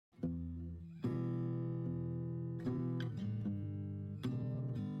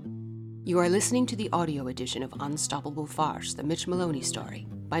You are listening to the audio edition of Unstoppable Farce, the Mitch Maloney story,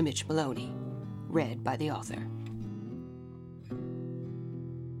 by Mitch Maloney, read by the author.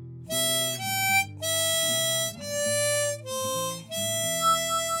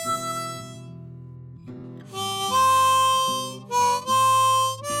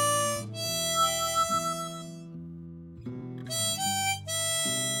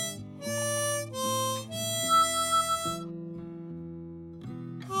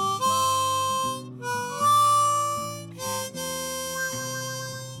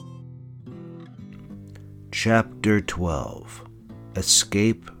 Chapter 12.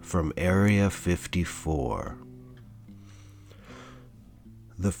 Escape from Area 54.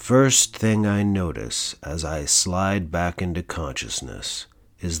 The first thing I notice as I slide back into consciousness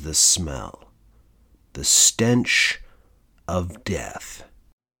is the smell. The stench of death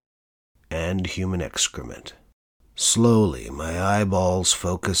and human excrement. Slowly, my eyeballs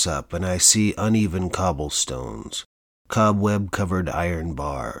focus up and I see uneven cobblestones, cobweb-covered iron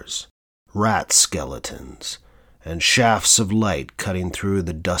bars, rat skeletons, and shafts of light cutting through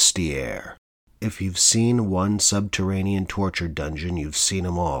the dusty air. If you've seen one subterranean torture dungeon, you've seen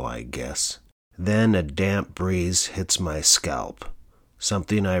 'em all, I guess. Then a damp breeze hits my scalp,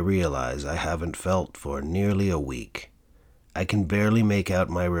 something I realize I haven't felt for nearly a week. I can barely make out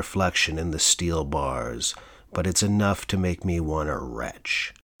my reflection in the steel bars, but it's enough to make me want to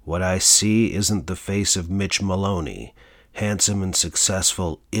retch. What I see isn't the face of Mitch Maloney, handsome and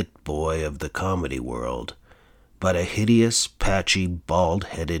successful it-boy of the comedy world, but a hideous, patchy,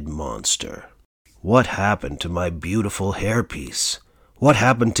 bald-headed monster. What happened to my beautiful hairpiece? What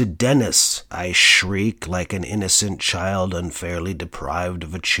happened to Dennis? I shriek like an innocent child unfairly deprived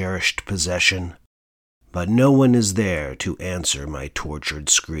of a cherished possession. But no one is there to answer my tortured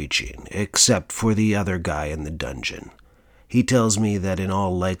screeching, except for the other guy in the dungeon. He tells me that in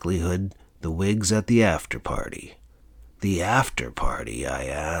all likelihood the wig's at the after-party. The after-party, I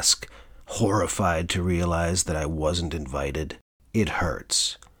ask, horrified to realize that I wasn't invited. It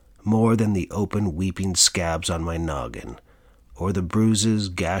hurts, more than the open weeping scabs on my noggin, or the bruises,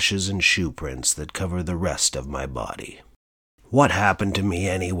 gashes, and shoe prints that cover the rest of my body. What happened to me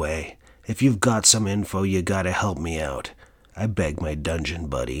anyway? If you've got some info, you gotta help me out, I beg my dungeon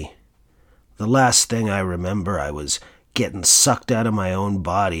buddy. The last thing I remember, I was getting sucked out of my own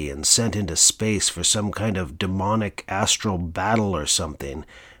body and sent into space for some kind of demonic astral battle or something,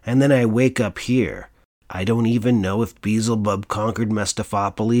 and then I wake up here. I don't even know if Beelzebub conquered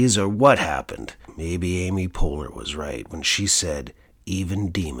Mephistopheles or what happened. Maybe Amy Poehler was right when she said,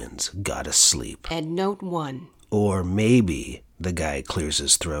 even demons gotta sleep. Endnote 1. Or maybe, the guy clears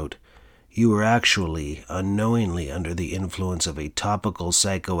his throat, you were actually unknowingly under the influence of a topical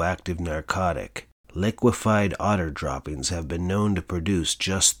psychoactive narcotic. Liquefied otter droppings have been known to produce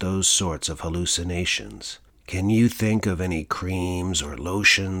just those sorts of hallucinations. Can you think of any creams or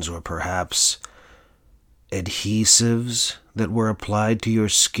lotions or perhaps adhesives that were applied to your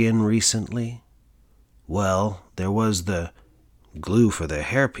skin recently? Well, there was the glue for the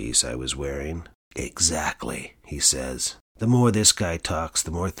hairpiece I was wearing. Exactly, he says. The more this guy talks,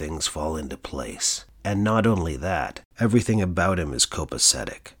 the more things fall into place. And not only that, everything about him is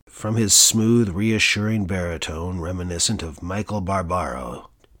copacetic. From his smooth, reassuring baritone reminiscent of Michael Barbaro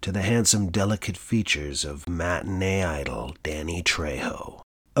to the handsome, delicate features of matinee idol Danny Trejo.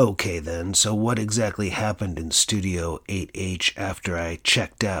 Okay then, so what exactly happened in Studio 8H after I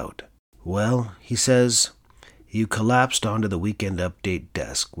checked out? Well, he says, you collapsed onto the Weekend Update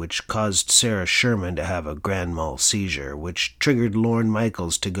desk, which caused Sarah Sherman to have a grand mal seizure, which triggered Lorne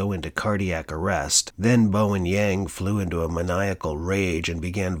Michaels to go into cardiac arrest. Then Bowen Yang flew into a maniacal rage and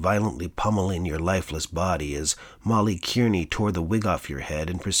began violently pummeling your lifeless body as Molly Kearney tore the wig off your head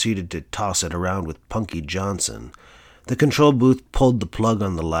and proceeded to toss it around with Punky Johnson. The control booth pulled the plug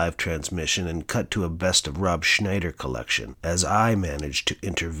on the live transmission and cut to a Best of Rob Schneider collection, as I managed to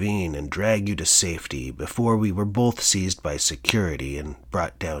intervene and drag you to safety before we were both seized by security and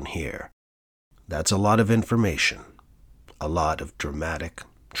brought down here. That's a lot of information. A lot of dramatic,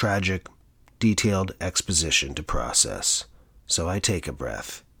 tragic, detailed exposition to process. So I take a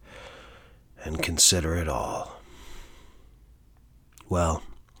breath and consider it all. Well,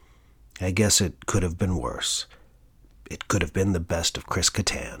 I guess it could have been worse. It could have been the best of Chris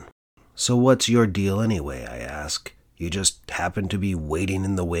Kattan. So what's your deal anyway, I ask? You just happen to be waiting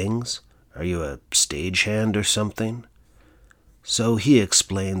in the wings? Are you a stagehand or something? So he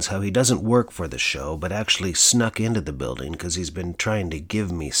explains how he doesn't work for the show, but actually snuck into the building because he's been trying to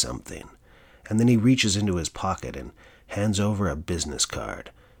give me something. And then he reaches into his pocket and hands over a business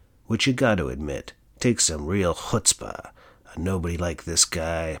card, which you got to admit takes some real chutzpah. A nobody like this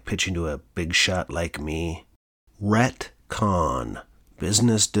guy pitching to a big shot like me. Rhett Kahn,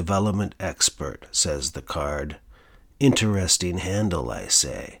 business development expert, says the card. Interesting handle, I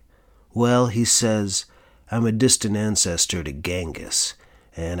say. Well, he says, I'm a distant ancestor to Genghis,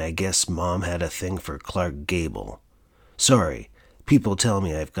 and I guess Mom had a thing for Clark Gable. Sorry, people tell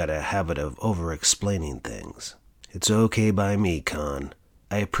me I've got a habit of over-explaining things. It's okay by me, Kahn.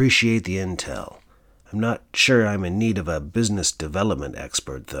 I appreciate the intel. I'm not sure I'm in need of a business development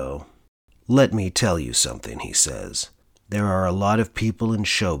expert, though. Let me tell you something, he says. There are a lot of people in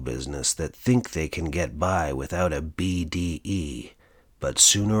show business that think they can get by without a BDE, but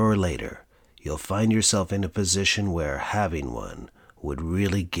sooner or later, you'll find yourself in a position where having one would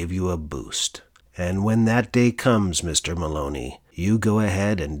really give you a boost. And when that day comes, Mr. Maloney, you go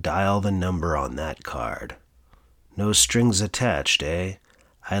ahead and dial the number on that card. No strings attached, eh?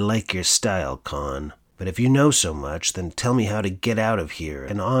 I like your style, Kahn. But if you know so much, then tell me how to get out of here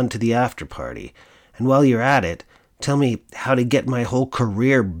and on to the after party. And while you're at it, tell me how to get my whole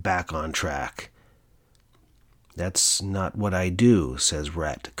career back on track. That's not what I do, says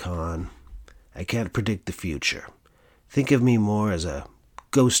Rhett Kahn. I can't predict the future. Think of me more as a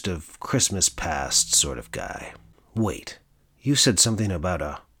ghost of Christmas past sort of guy. Wait, you said something about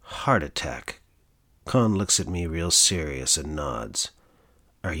a heart attack. Kahn looks at me real serious and nods.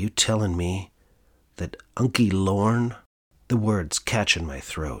 Are you telling me that Unky Lorne? The words catch in my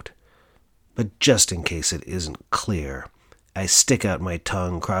throat. But just in case it isn't clear, I stick out my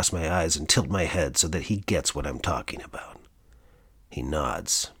tongue, cross my eyes, and tilt my head so that he gets what I'm talking about. He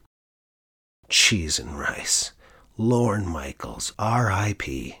nods. Cheese and rice. Lorne Michaels,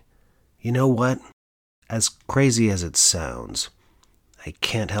 R.I.P. You know what? As crazy as it sounds, I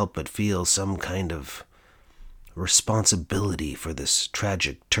can't help but feel some kind of responsibility for this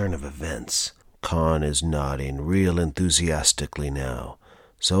tragic turn of events. Kahn is nodding real enthusiastically now,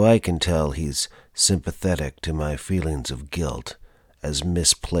 so I can tell he's sympathetic to my feelings of guilt, as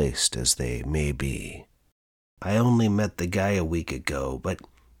misplaced as they may be. I only met the guy a week ago, but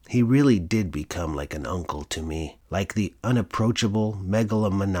he really did become like an uncle to me, like the unapproachable,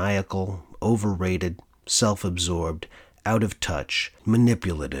 megalomaniacal, overrated, self-absorbed, out-of-touch,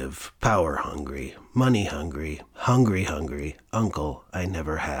 manipulative, power-hungry, money-hungry, hungry uncle I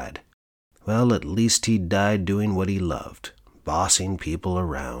never had. Well, at least he died doing what he loved, bossing people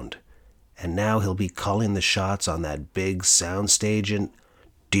around. And now he'll be calling the shots on that big soundstage and...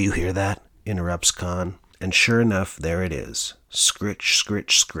 Do you hear that? Interrupts Kahn. And sure enough, there it is. Scritch,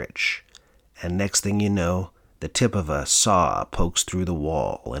 scritch, scritch. And next thing you know, the tip of a saw pokes through the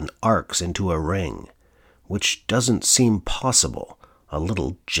wall and arcs into a ring, which doesn't seem possible. A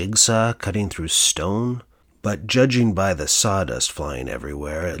little jigsaw cutting through stone? But judging by the sawdust flying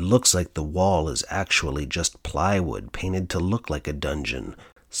everywhere, it looks like the wall is actually just plywood painted to look like a dungeon,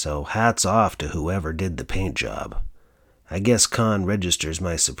 so hats off to whoever did the paint job. I guess Kahn registers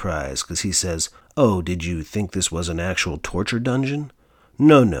my surprise, because he says, "Oh, did you think this was an actual torture dungeon?"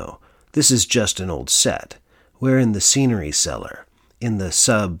 No, this is just an old set. We're in the scenery cellar, in the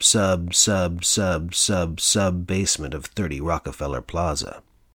sub basement of 30 Rockefeller Plaza.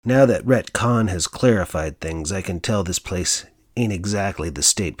 Now that Rhett Kahn has clarified things, I can tell this place ain't exactly the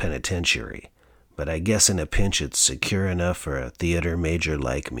state penitentiary, but I guess in a pinch it's secure enough for a theater major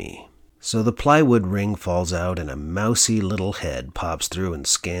like me. So the plywood ring falls out and a mousy little head pops through and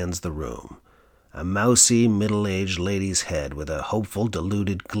scans the room. A mousy, middle-aged lady's head with a hopeful,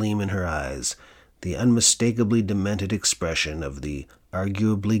 deluded gleam in her eyes, the unmistakably demented expression of the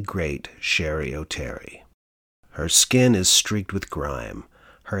arguably great Sherry O'Terry. Her skin is streaked with grime.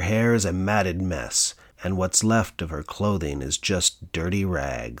 Her hair is a matted mess, and what's left of her clothing is just dirty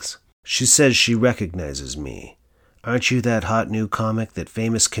rags. She says she recognizes me. Aren't you that hot new comic that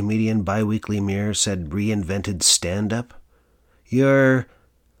famous comedian Biweekly Mirror said reinvented stand-up? You're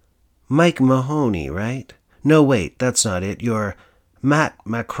Mike Mahoney, right? No, wait, that's not it. You're Matt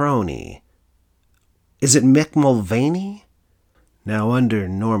Macroney. Is it Mick Mulvaney? Now, under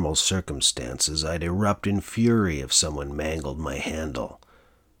normal circumstances, I'd erupt in fury if someone mangled my handle.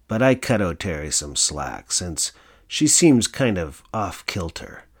 But I cut O'Terry some slack, since she seems kind of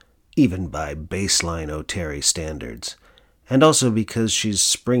off-kilter, even by baseline O'Terry standards, and also because she's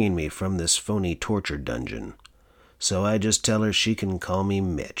springing me from this phony torture dungeon. So I just tell her she can call me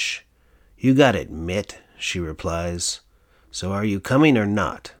Mitch. You got it, Mitt, she replies. So are you coming or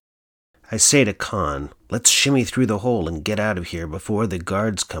not? I say to Kahn, let's shimmy through the hole and get out of here before the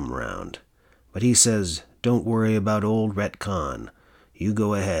guards come round. But he says, don't worry about old Rhett Kahn. You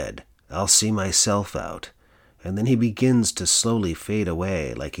go ahead. I'll see myself out. And then he begins to slowly fade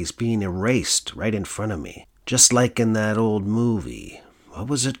away like he's being erased right in front of me. Just like in that old movie. What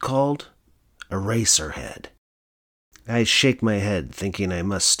was it called? Eraserhead. I shake my head, thinking I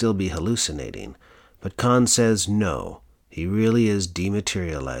must still be hallucinating, but Khan says no, he really is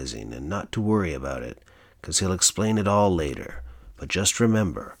dematerializing, and not to worry about it, 'cause he'll explain it all later. But just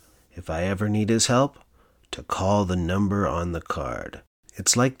remember, if I ever need his help, to call the number on the card.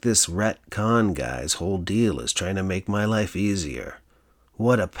 It's like this Rhett Khan guy's whole deal is trying to make my life easier.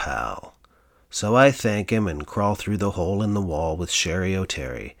 What a pal. So I thank him and crawl through the hole in the wall with Sherry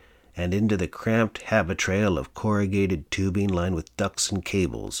O'Terry, and into the cramped habitrail of corrugated tubing lined with ducts and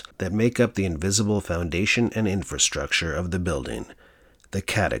cables that make up the invisible foundation and infrastructure of the building, the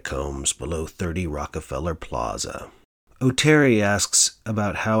catacombs below 30 Rockefeller Plaza. O'Terry asks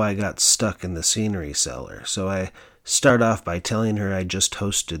about how I got stuck in the scenery cellar, so I start off by telling her I just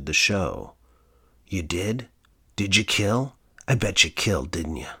hosted the show. You did? Did you kill? I bet you killed,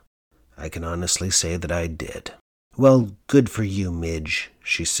 didn't you? I can honestly say that I did. Well, good for you, Midge,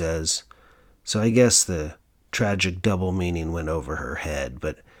 she says. So I guess the tragic double meaning went over her head,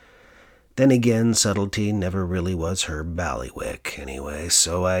 but then again, subtlety never really was her bailiwick anyway,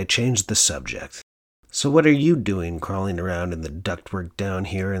 so I changed the subject. So what are you doing crawling around in the ductwork down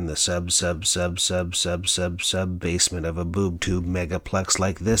here in the sub basement of a boob tube megaplex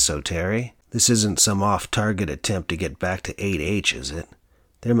like this, O'Terry? This isn't some off-target attempt to get back to 8H, is it?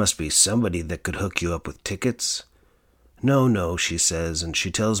 There must be somebody that could hook you up with tickets. No, she says, and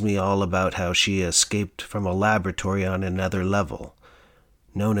she tells me all about how she escaped from a laboratory on another level,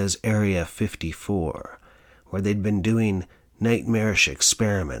 known as Area 54, where they'd been doing nightmarish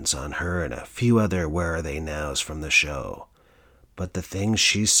experiments on her and a few other where-are-they-nows from the show. But the things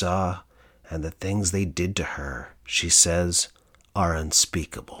she saw and the things they did to her, she says, are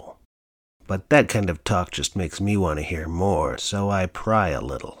unspeakable. But that kind of talk just makes me want to hear more, so I pry a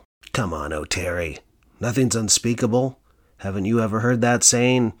little. Come on, O'Terry. Nothing's unspeakable? Haven't you ever heard that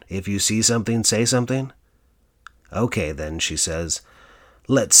saying, if you see something, say something? Okay, then, she says.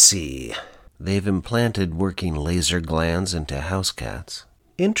 Let's see. They've implanted working laser glands into house cats.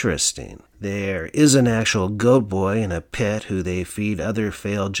 Interesting. There is an actual goat boy in a pit who they feed other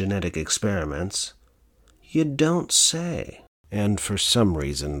failed genetic experiments. You don't say. And for some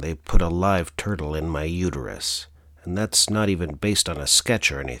reason they put a live turtle in my uterus. And that's not even based on a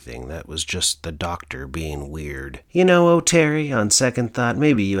sketch or anything. That was just the doctor being weird. You know, O'Terry, on second thought,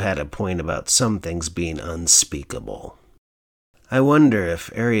 maybe you had a point about some things being unspeakable. I wonder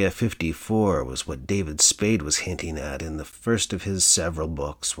if Area 54 was what David Spade was hinting at in the first of his several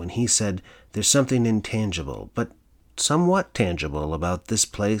books when he said there's something intangible, but somewhat tangible about this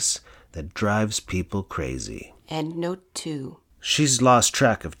place that drives people crazy. End note 2. She's lost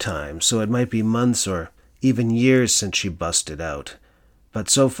track of time, so it might be months or even years since she busted out. But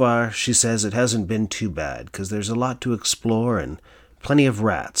so far, she says it hasn't been too bad, because there's a lot to explore and plenty of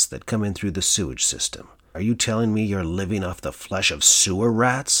rats that come in through the sewage system. Are you telling me you're living off the flesh of sewer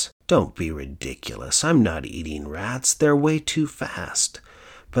rats? Don't be ridiculous. I'm not eating rats. They're way too fast.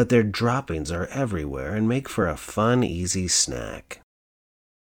 But their droppings are everywhere and make for a fun, easy snack.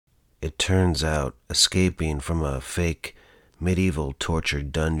 It turns out escaping from a fake medieval torture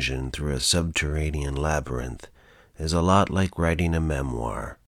dungeon through a subterranean labyrinth is a lot like writing a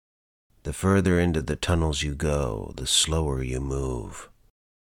memoir. The further into the tunnels you go, the slower you move.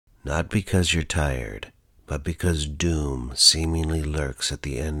 Not because you're tired, but because doom seemingly lurks at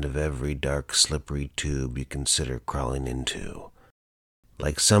the end of every dark, slippery tube you consider crawling into.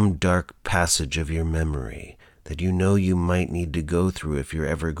 Like some dark passage of your memory that you know you might need to go through if you're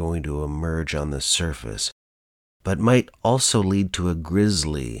ever going to emerge on the surface, but might also lead to a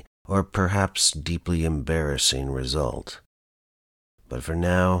grisly or perhaps deeply embarrassing result. But for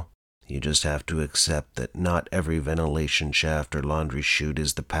now, you just have to accept that not every ventilation shaft or laundry chute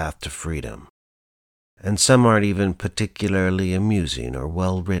is the path to freedom. And some aren't even particularly amusing or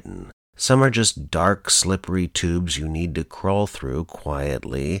well-written. Some are just dark, slippery tubes you need to crawl through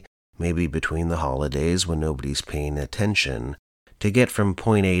quietly, maybe between the holidays when nobody's paying attention, to get from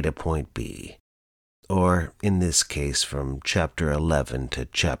point A to point B. Or, in this case, from Chapter 11 to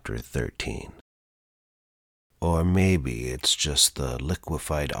Chapter 13. Or maybe it's just the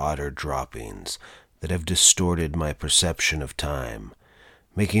liquefied otter droppings that have distorted my perception of time,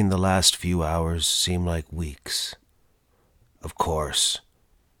 making the last few hours seem like weeks. Of course,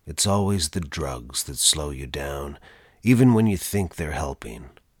 it's always the drugs that slow you down, even when you think they're helping.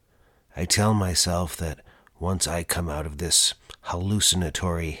 I tell myself that once I come out of this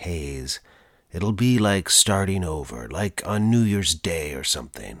hallucinatory haze, it'll be like starting over, like on New Year's Day or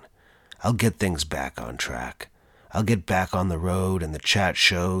something. I'll get things back on track. I'll get back on the road and the chat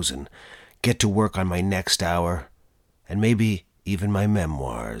shows and get to work on my next hour, and maybe even my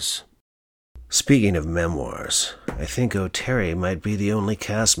memoirs. Speaking of memoirs, I think O'Terry might be the only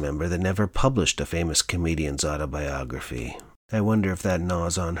cast member that never published a famous comedian's autobiography. I wonder if that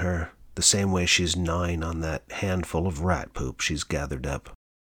gnaws on her, the same way she's gnawing on that handful of rat poop she's gathered up.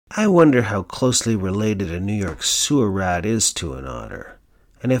 I wonder how closely related a New York sewer rat is to an otter,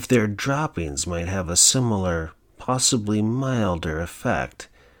 and if their droppings might have a similar, possibly milder effect.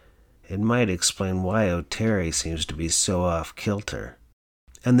 It might explain why O'Terry seems to be so off-kilter.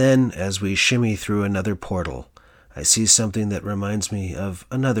 And then, as we shimmy through another portal, I see something that reminds me of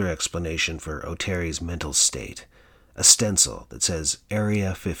another explanation for O'Terry's mental state. A stencil that says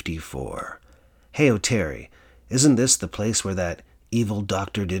Area 54. Hey, O'Terry, isn't this the place where that evil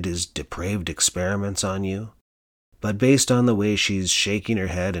doctor did his depraved experiments on you? But based on the way she's shaking her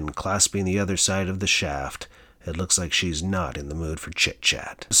head and clasping the other side of the shaft, it looks like she's not in the mood for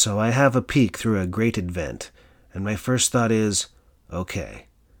chit-chat. So I have a peek through a grated vent, and my first thought is, okay,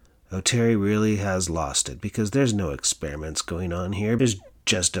 O'Terry really has lost it, because there's no experiments going on here. There's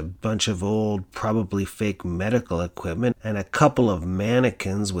just a bunch of old, probably fake medical equipment, and a couple of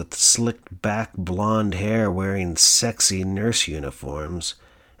mannequins with slicked back blonde hair wearing sexy nurse uniforms.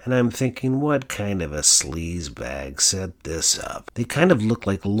 And I'm thinking, what kind of a sleazebag set this up? They kind of look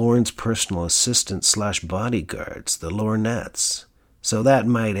like Lorne's personal assistant / bodyguards, the Lornettes. So that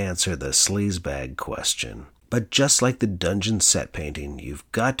might answer the sleazebag question. But just like the dungeon set painting, you've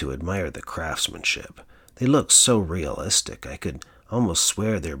got to admire the craftsmanship. They look so realistic, I could almost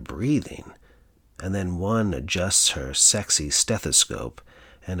swear they're breathing. And then one adjusts her sexy stethoscope,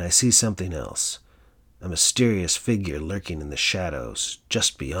 and I see something else. A mysterious figure lurking in the shadows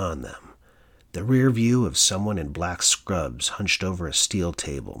just beyond them. The rear view of someone in black scrubs hunched over a steel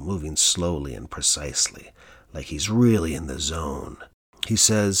table, moving slowly and precisely, like he's really in the zone. He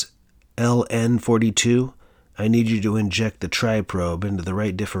says, LN42, I need you to inject the triprobe into the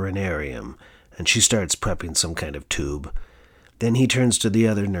right differentiarium, and she starts prepping some kind of tube. Then he turns to the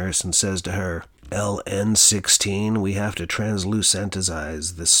other nurse and says to her, LN16, we have to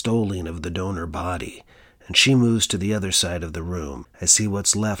translucentize the stolene of the donor body. And she moves to the other side of the room. I see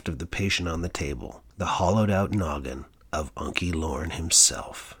what's left of the patient on the table, the hollowed-out noggin of Unky Lorne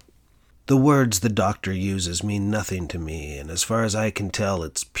himself. The words the doctor uses mean nothing to me, and as far as I can tell,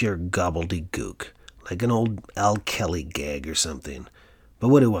 it's pure gobbledygook, like an old Al Kelly gag or something. But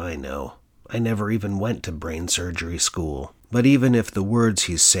what do I know? I never even went to brain surgery school. But even if the words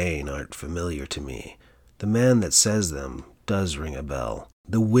he's saying aren't familiar to me, the man that says them does ring a bell.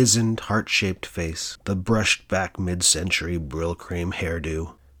 The wizened, heart-shaped face, the brushed-back mid-century Brill Cream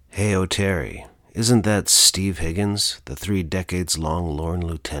hairdo. Hey, O'Terry, isn't that Steve Higgins, the 3 decades-long Lorne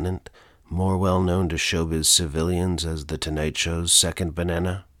lieutenant, more well-known to showbiz civilians as The Tonight Show's second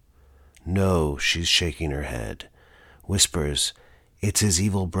banana? No, she's shaking her head. Whispers, it's his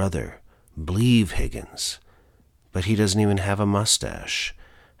evil brother, Bleeve Higgins. But he doesn't even have a mustache.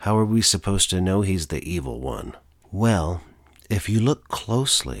 How are we supposed to know he's the evil one? Well, if you look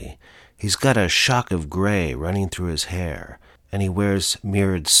closely, he's got a shock of gray running through his hair, and he wears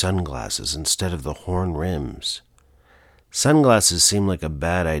mirrored sunglasses instead of the horn rims. Sunglasses seem like a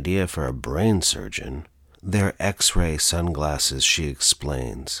bad idea for a brain surgeon. They're X-ray sunglasses, she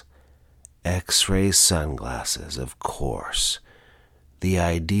explains. X-ray sunglasses, of course. The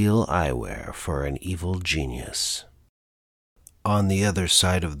ideal eyewear for an evil genius. On the other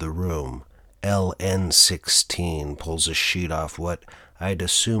side of the room, LN16 pulls a sheet off what I'd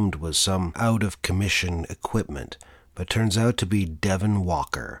assumed was some out-of-commission equipment, but turns out to be Devin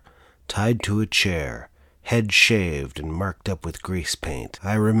Walker, tied to a chair, head shaved and marked up with grease paint.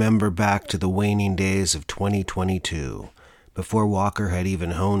 I remember back to the waning days of 2022, before Walker had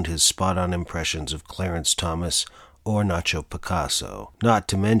even honed his spot-on impressions of Clarence Thomas or Nacho Picasso, not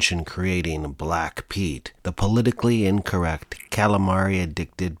to mention creating Black Pete, the politically incorrect,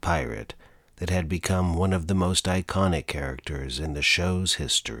 calamari-addicted pirate that had become one of the most iconic characters in the show's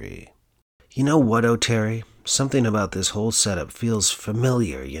history. You know what, O'Terry? Something about this whole setup feels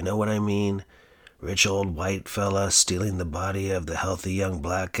familiar, you know what I mean? Rich old white fella stealing the body of the healthy young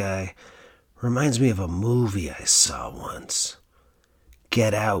black guy. Reminds me of a movie I saw once.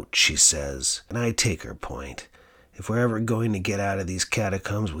 Get out, she says, and I take her point. If we're ever going to get out of these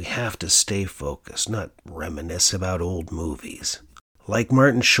catacombs, we have to stay focused, not reminisce about old movies. Like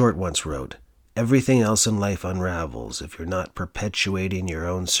Martin Short once wrote, everything else in life unravels if you're not perpetuating your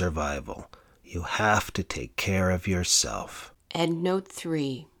own survival. You have to take care of yourself. Endnote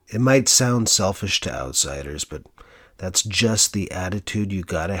 3. It might sound selfish to outsiders, but that's just the attitude you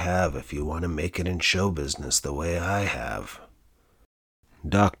gotta have if you want to make it in show business the way I have.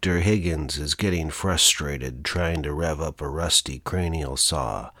 Dr. Higgins is getting frustrated trying to rev up a rusty cranial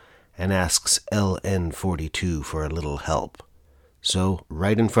saw and asks LN42 for a little help. So,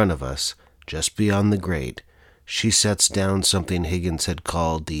 right in front of us, just beyond the grate, she sets down something Higgins had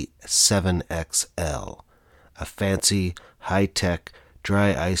called the 7XL, a fancy, high-tech,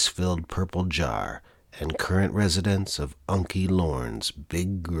 dry ice-filled purple jar and current residence of Unky Lorne's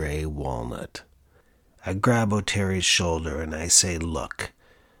big gray walnut. I grab O'Terry's shoulder and I say, "Look,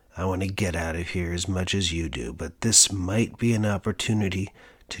 I want to get out of here as much as you do, but this might be an opportunity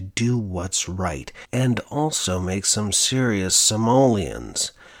to do what's right and also make some serious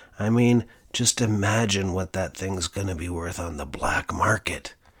simoleons. I mean, just imagine what that thing's going to be worth on the black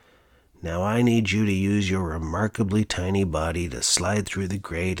market. Now I need you to use your remarkably tiny body to slide through the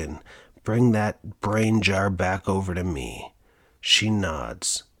grate and bring that brain jar back over to me." She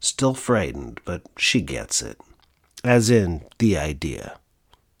nods, still frightened, but she gets it. As in, the idea.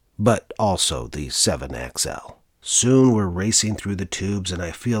 But also the 7XL. Soon we're racing through the tubes and I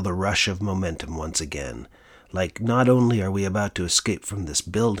feel the rush of momentum once again. Like not only are we about to escape from this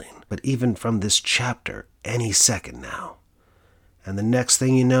building, but even from this chapter any second now. And the next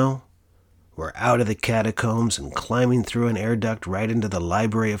thing you know, we're out of the catacombs and climbing through an air duct right into the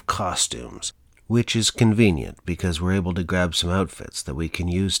Library of Costumes, which is convenient because we're able to grab some outfits that we can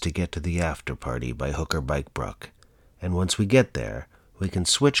use to get to the after party by Hooker Bike Brook. And once we get there, we can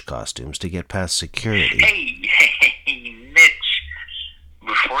switch costumes to get past security. Hey, Mitch,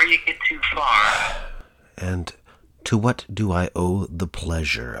 before you get too far... And to what do I owe the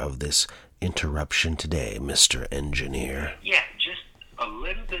pleasure of this interruption today, Mr. Engineer? Yeah, just a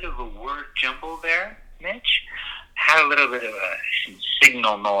little bit of a word jumble there, Mitch. Had a little bit of a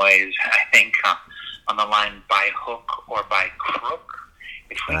signal noise, I think, on the line by hook or by crook.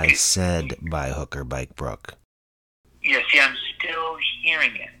 I said by Hooker Bike Brook. Yes, yeah, I'm still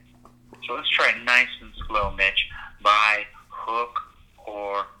hearing it. So let's try it nice and slow, Mitch. By hook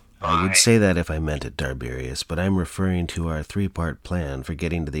or by... I would say that if I meant it, Darberius, but I'm referring to our 3-part plan for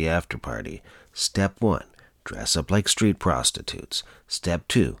getting to the after party. Step 1, dress up like street prostitutes. Step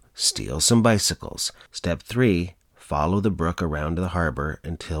 2, steal some bicycles. Step 3, follow the brook around to the harbor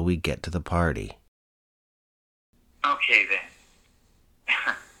until we get to the party. Okay,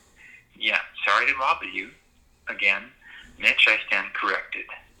 then. Yeah, sorry to bother you. Again, Mitch, I stand corrected.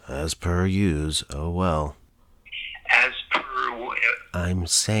 As per use, oh well. As per... I'm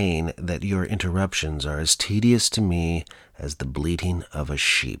saying that your interruptions are as tedious to me as the bleating of a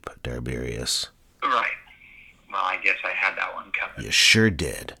sheep, Darberius. Right. Well, I guess I had that one covered. You sure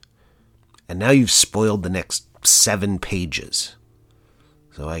did. And now you've spoiled the next 7 pages.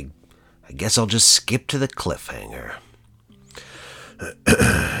 So I guess I'll just skip to the cliffhanger.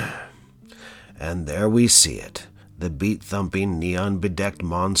 And there we see it. The beat-thumping, neon-bedecked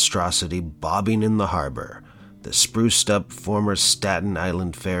monstrosity bobbing in the harbor. The spruced-up former Staten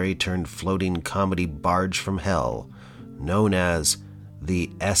Island ferry turned floating comedy barge from hell, known as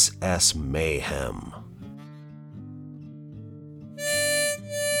the SS Mayhem.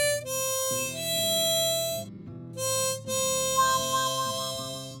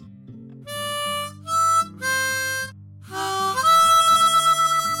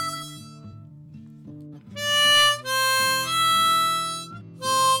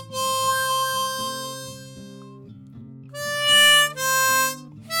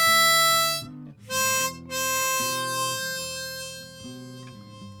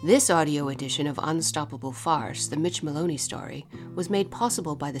 This audio edition of Unstoppable Farce, the Mitch Maloney story, was made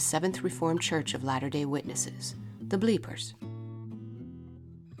possible by the Seventh Reformed Church of Latter-day Witnesses, the Bleepers.